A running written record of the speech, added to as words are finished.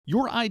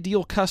Your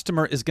ideal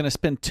customer is going to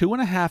spend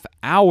 2.5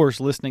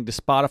 hours listening to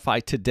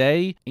Spotify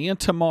today and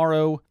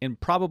tomorrow and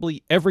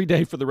probably every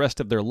day for the rest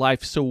of their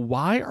life. So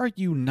why are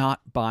you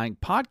not buying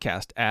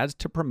podcast ads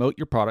to promote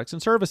your products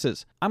and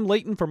services? I'm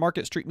Leighton from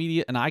Market Street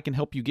Media, and I can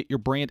help you get your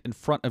brand in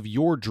front of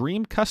your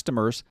dream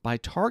customers by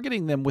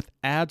targeting them with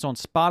ads on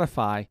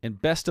Spotify.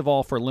 And best of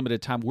all, for a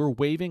limited time, we're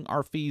waiving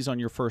our fees on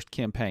your first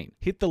campaign.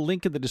 Hit the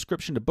link in the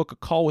description to book a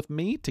call with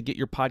me to get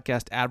your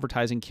podcast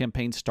advertising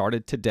campaign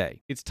started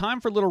today. It's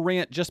time for a little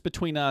rant just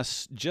between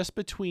us, just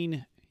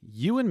between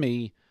you and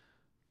me,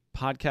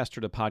 podcaster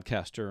to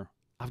podcaster.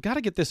 I've got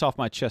to get this off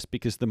my chest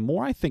because the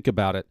more I think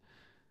about it,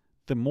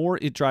 the more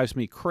it drives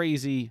me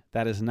crazy.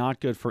 That is not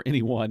good for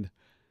anyone.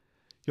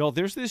 Y'all,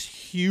 there's this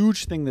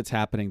huge thing that's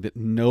happening that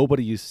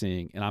nobody is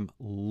seeing, and I'm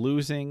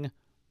losing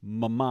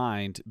my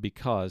mind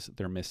because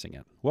they're missing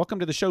it.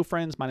 Welcome to the show,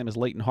 friends. My name is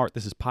Leighton Hart.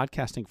 This is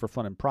Podcasting for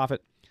Fun and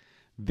Profit.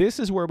 This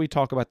is where we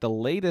talk about the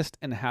latest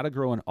in how to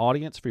grow an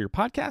audience for your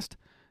podcast,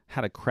 how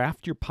to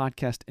craft your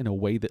podcast in a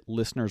way that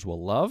listeners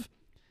will love,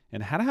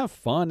 and how to have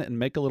fun and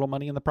make a little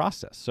money in the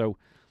process. So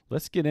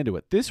let's get into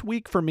it. This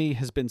week for me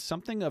has been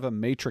something of a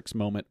matrix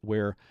moment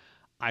where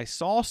I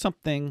saw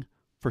something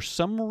for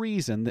some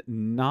reason that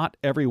not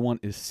everyone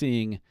is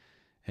seeing.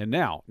 And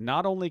now,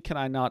 not only can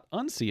I not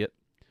unsee it,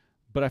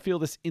 but I feel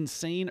this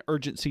insane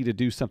urgency to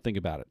do something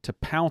about it, to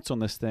pounce on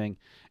this thing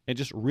and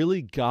just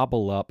really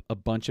gobble up a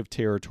bunch of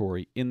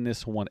territory in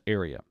this one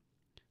area.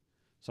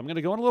 So I'm going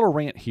to go on a little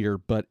rant here,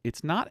 but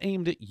it's not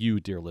aimed at you,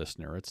 dear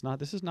listener.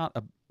 This is not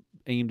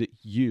aimed at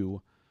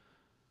you,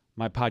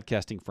 my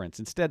podcasting friends.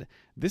 Instead,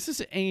 this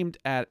is aimed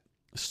at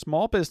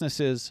small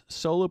businesses,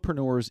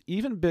 solopreneurs,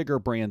 even bigger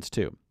brands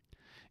too.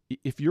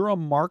 If you're a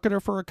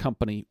marketer for a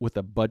company with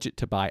a budget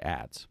to buy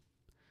ads,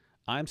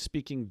 I'm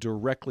speaking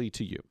directly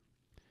to you.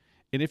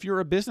 And if you're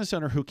a business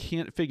owner who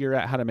can't figure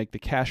out how to make the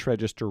cash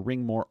register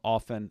ring more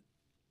often,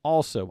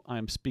 also,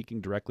 I'm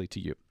speaking directly to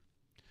you.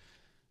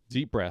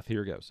 Deep breath.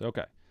 Here goes.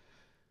 Okay.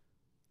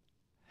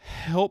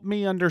 Help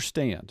me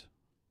understand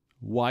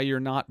why you're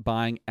not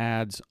buying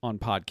ads on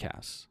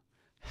podcasts.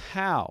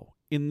 How,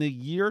 in the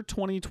year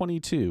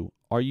 2022,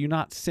 are you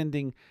not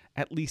sending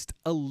at least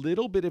a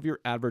little bit of your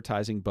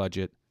advertising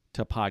budget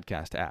to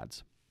podcast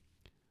ads?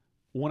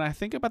 When I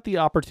think about the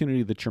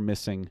opportunity that you're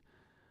missing,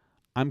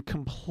 I'm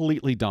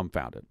completely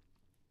dumbfounded.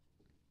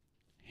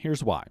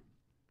 Here's why.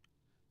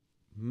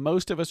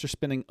 Most of us are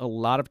spending a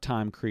lot of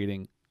time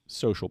creating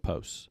social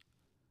posts.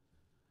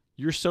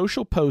 Your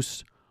social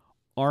posts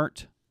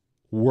aren't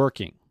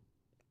working.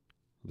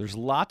 There's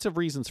lots of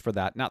reasons for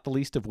that, not the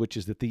least of which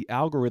is that the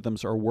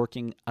algorithms are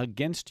working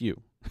against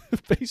you.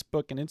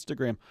 Facebook and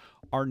Instagram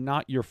are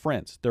not your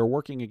friends. They're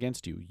working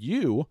against you.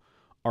 You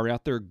are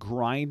out there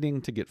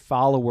grinding to get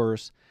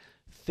followers,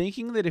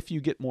 thinking that if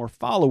you get more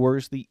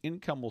followers, the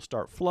income will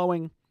start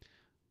flowing.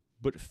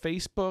 But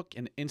Facebook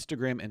and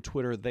Instagram and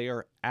Twitter, they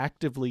are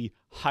actively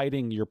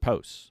hiding your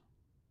posts.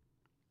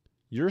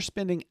 You're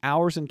spending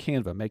hours in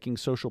Canva making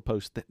social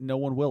posts that no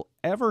one will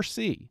ever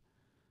see,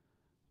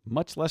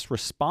 much less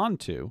respond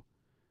to.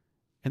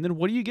 And then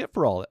what do you get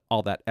for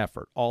all that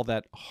effort, all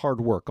that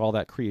hard work, all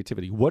that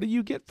creativity? What do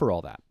you get for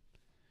all that?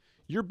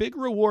 Your big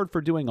reward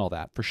for doing all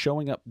that, for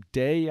showing up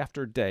day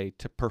after day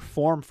to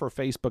perform for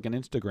Facebook and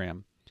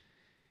Instagram,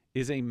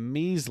 is a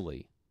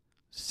measly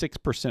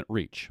 6%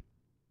 reach.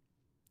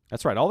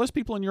 That's right. All those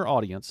people in your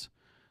audience,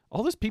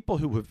 all those people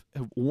who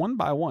have one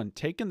by one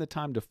taken the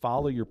time to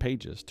follow your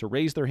pages, to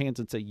raise their hands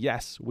and say,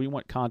 yes, we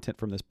want content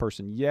from this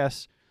person.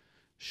 Yes,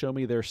 show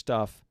me their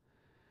stuff.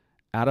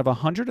 Out of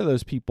 100 of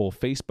those people,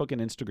 Facebook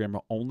and Instagram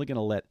are only going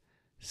to let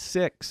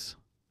 6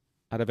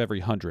 out of every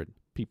 100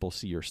 people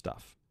see your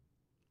stuff.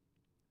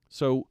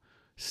 So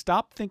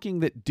stop thinking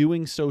that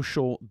doing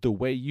social the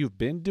way you've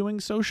been doing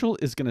social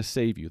is going to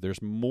save you.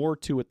 There's more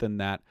to it than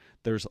that.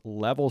 There's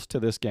levels to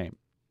this game.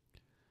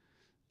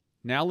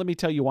 Now let me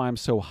tell you why I'm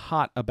so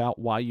hot about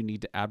why you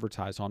need to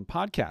advertise on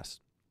podcasts.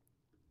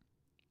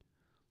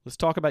 Let's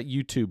talk about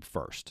YouTube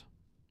first.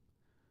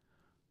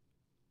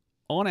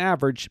 On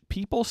average,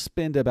 people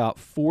spend about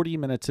 40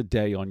 minutes a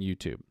day on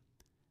YouTube.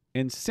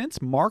 And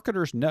since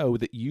marketers know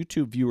that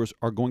YouTube viewers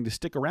are going to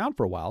stick around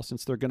for a while,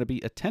 since they're going to be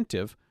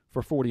attentive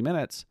for 40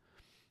 minutes,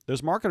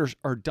 those marketers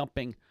are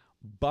dumping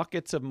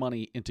buckets of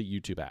money into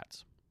YouTube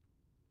ads.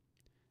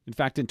 In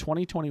fact, in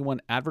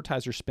 2021,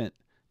 advertisers spent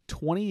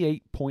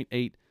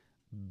 $28.8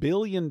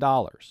 billion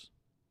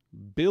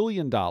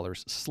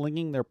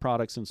slinging their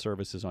products and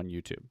services on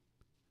YouTube.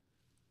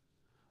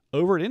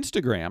 Over at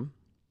Instagram,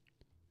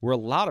 where a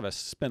lot of us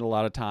spend a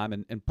lot of time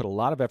and put a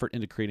lot of effort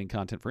into creating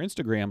content for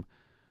Instagram,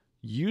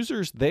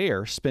 users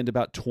there spend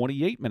about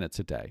 28 minutes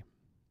a day.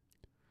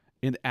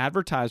 And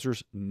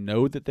advertisers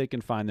know that they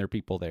can find their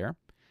people there.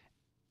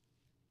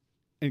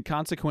 And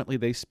consequently,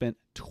 they spent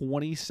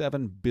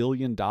 $27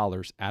 billion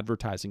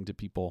advertising to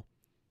people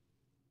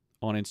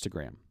on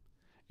Instagram.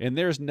 And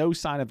there's no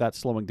sign of that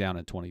slowing down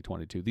in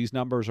 2022. These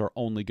numbers are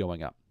only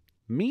going up.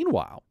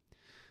 Meanwhile,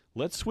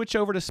 let's switch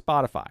over to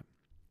Spotify.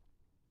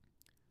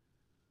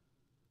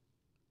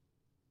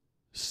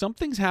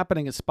 Something's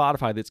happening at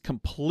Spotify that's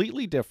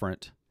completely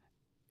different,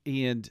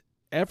 and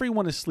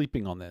everyone is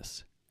sleeping on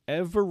this.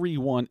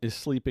 Everyone is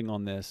sleeping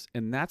on this,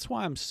 and that's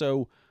why I'm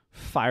so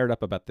fired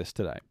up about this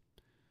today.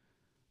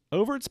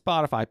 Over at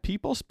Spotify,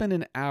 people spend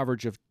an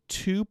average of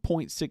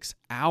 2.6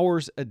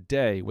 hours a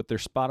day with their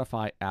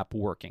Spotify app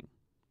working.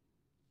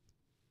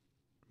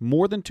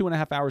 More than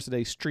 2.5 hours a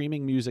day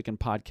streaming music and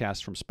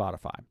podcasts from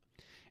Spotify.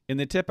 And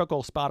the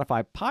typical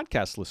Spotify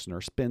podcast listener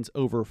spends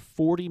over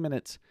 40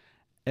 minutes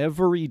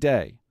every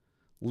day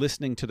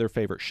listening to their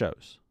favorite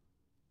shows.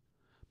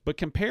 But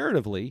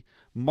comparatively,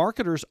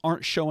 marketers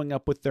aren't showing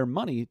up with their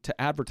money to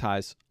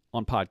advertise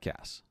on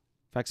podcasts.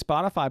 In fact,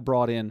 Spotify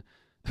brought in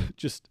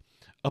just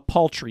a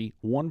paltry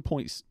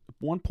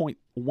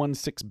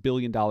 $1.16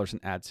 billion in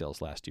ad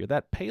sales last year.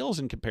 That pales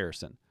in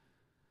comparison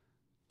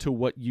to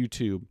what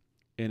YouTube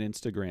and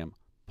Instagram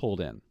pulled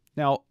in.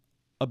 Now,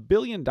 $1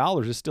 billion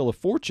is still a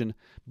fortune,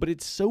 but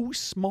it's so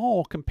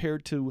small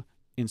compared to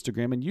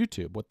Instagram and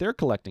YouTube, what they're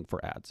collecting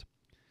for ads.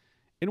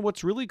 And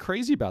what's really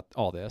crazy about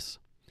all this,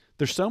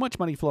 there's so much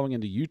money flowing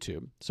into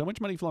YouTube, so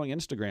much money flowing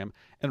into Instagram,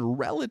 and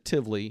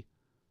relatively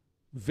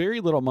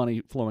very little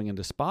money flowing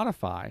into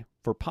Spotify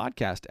for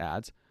podcast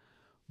ads.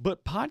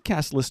 But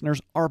podcast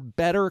listeners are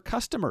better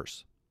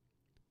customers.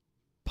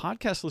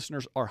 Podcast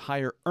listeners are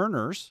higher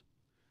earners,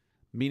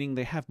 meaning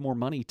they have more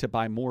money to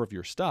buy more of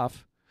your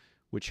stuff,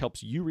 which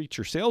helps you reach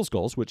your sales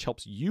goals, which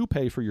helps you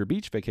pay for your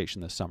beach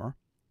vacation this summer.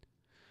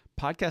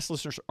 Podcast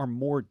listeners are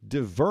more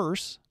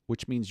diverse,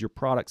 which means your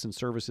products and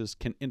services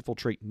can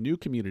infiltrate new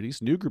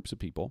communities, new groups of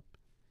people.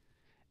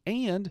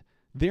 And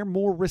they're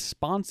more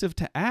responsive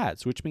to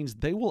ads, which means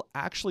they will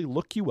actually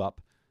look you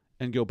up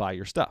and go buy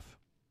your stuff.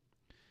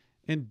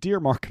 And dear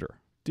marketer,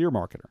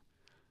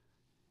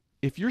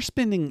 if you're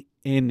spending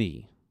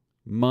any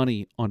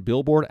money on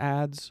billboard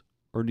ads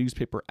or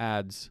newspaper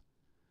ads,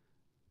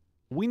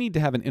 we need to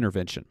have an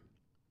intervention.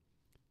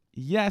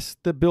 Yes,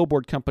 the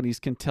billboard companies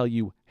can tell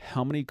you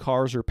how many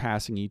cars are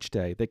passing each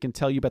day. They can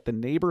tell you about the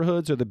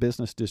neighborhoods or the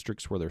business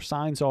districts where their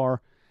signs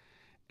are.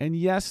 And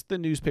yes, the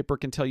newspaper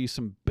can tell you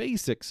some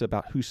basics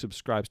about who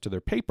subscribes to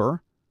their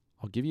paper.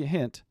 I'll give you a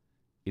hint.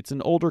 It's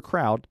an older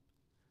crowd.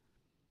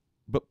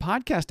 But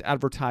podcast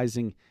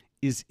advertising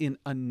is in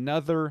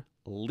another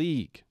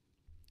league.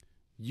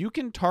 You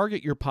can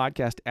target your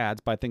podcast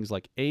ads by things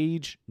like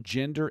age,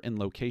 gender, and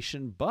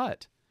location,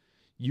 but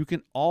you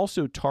can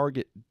also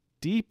target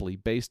deeply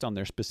based on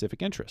their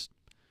specific interest.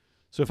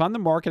 So if I'm the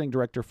marketing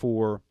director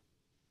for,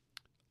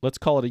 let's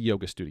call it a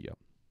yoga studio,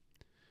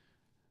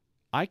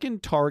 I can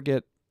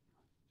target,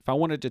 if I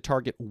wanted to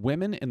target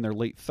women in their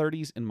late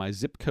 30s in my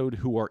zip code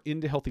who are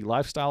into healthy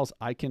lifestyles,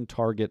 I can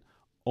target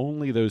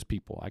only those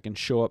people. I can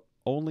show up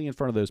only in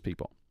front of those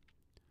people.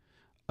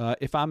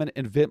 If I'm an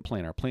event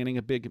planner planning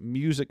a big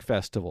music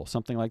festival,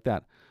 something like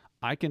that,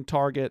 I can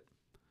target,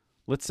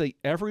 let's say,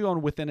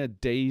 everyone within a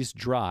day's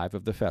drive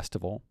of the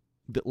festival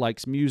that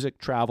likes music,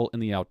 travel,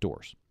 and the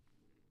outdoors.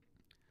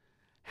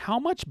 How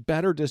much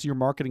better does your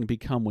marketing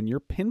become when you're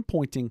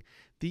pinpointing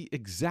the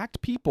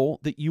exact people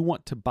that you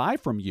want to buy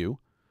from you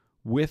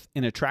with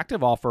an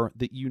attractive offer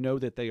that you know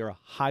that they are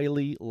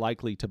highly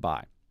likely to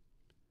buy?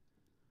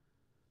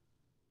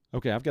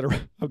 Okay, I've got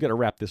to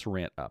wrap this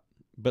rant up.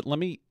 But let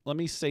me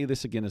say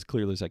this again as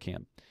clearly as I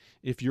can.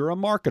 If you're a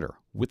marketer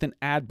with an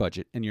ad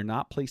budget and you're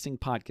not placing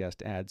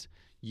podcast ads,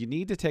 you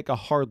need to take a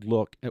hard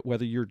look at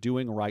whether you're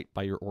doing right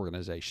by your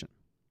organization.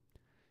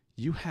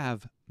 You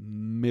have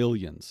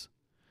millions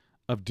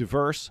of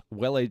diverse,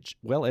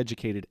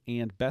 well-educated,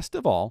 and best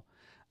of all,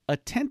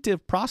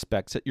 attentive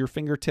prospects at your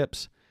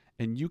fingertips,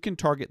 and you can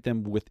target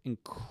them with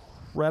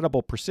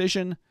incredible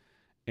precision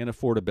and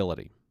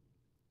affordability.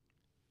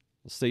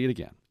 I'll say it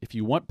again. If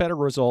you want better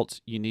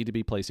results, you need to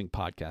be placing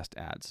podcast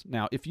ads.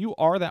 Now, if you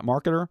are that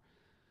marketer,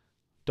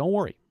 don't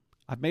worry.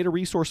 I've made a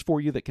resource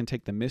for you that can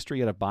take the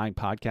mystery out of buying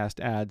podcast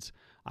ads.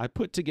 I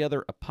put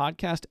together a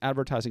podcast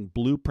advertising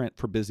blueprint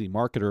for busy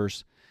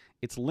marketers.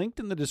 It's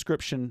linked in the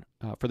description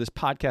for this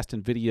podcast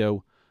and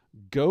video.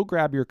 Go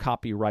grab your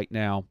copy right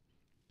now.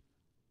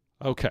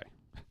 Okay.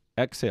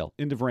 Exhale.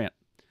 End of rant.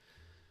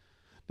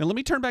 Now, let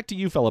me turn back to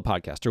you, fellow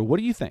podcaster. What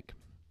do you think?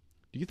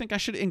 Do you think I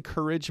should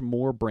encourage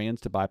more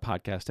brands to buy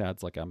podcast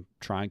ads like I'm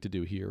trying to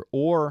do here?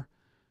 Or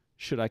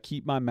should I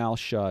keep my mouth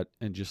shut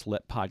and just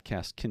let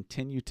podcasts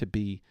continue to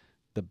be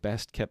the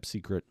best kept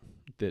secret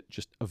that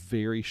just a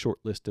very short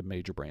list of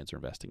major brands are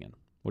investing in?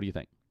 What do you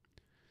think?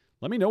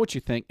 Let me know what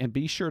you think, and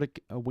be sure to,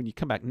 when you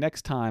come back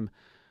next time,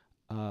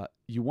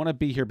 you want to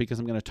be here because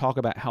I'm going to talk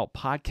about how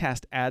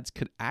podcast ads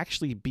could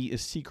actually be a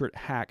secret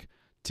hack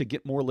to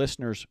get more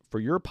listeners for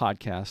your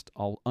podcast.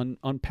 I'll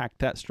unpack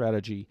that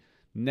strategy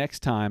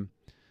next time.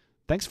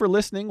 Thanks for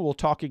listening. We'll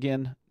talk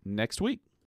again next week.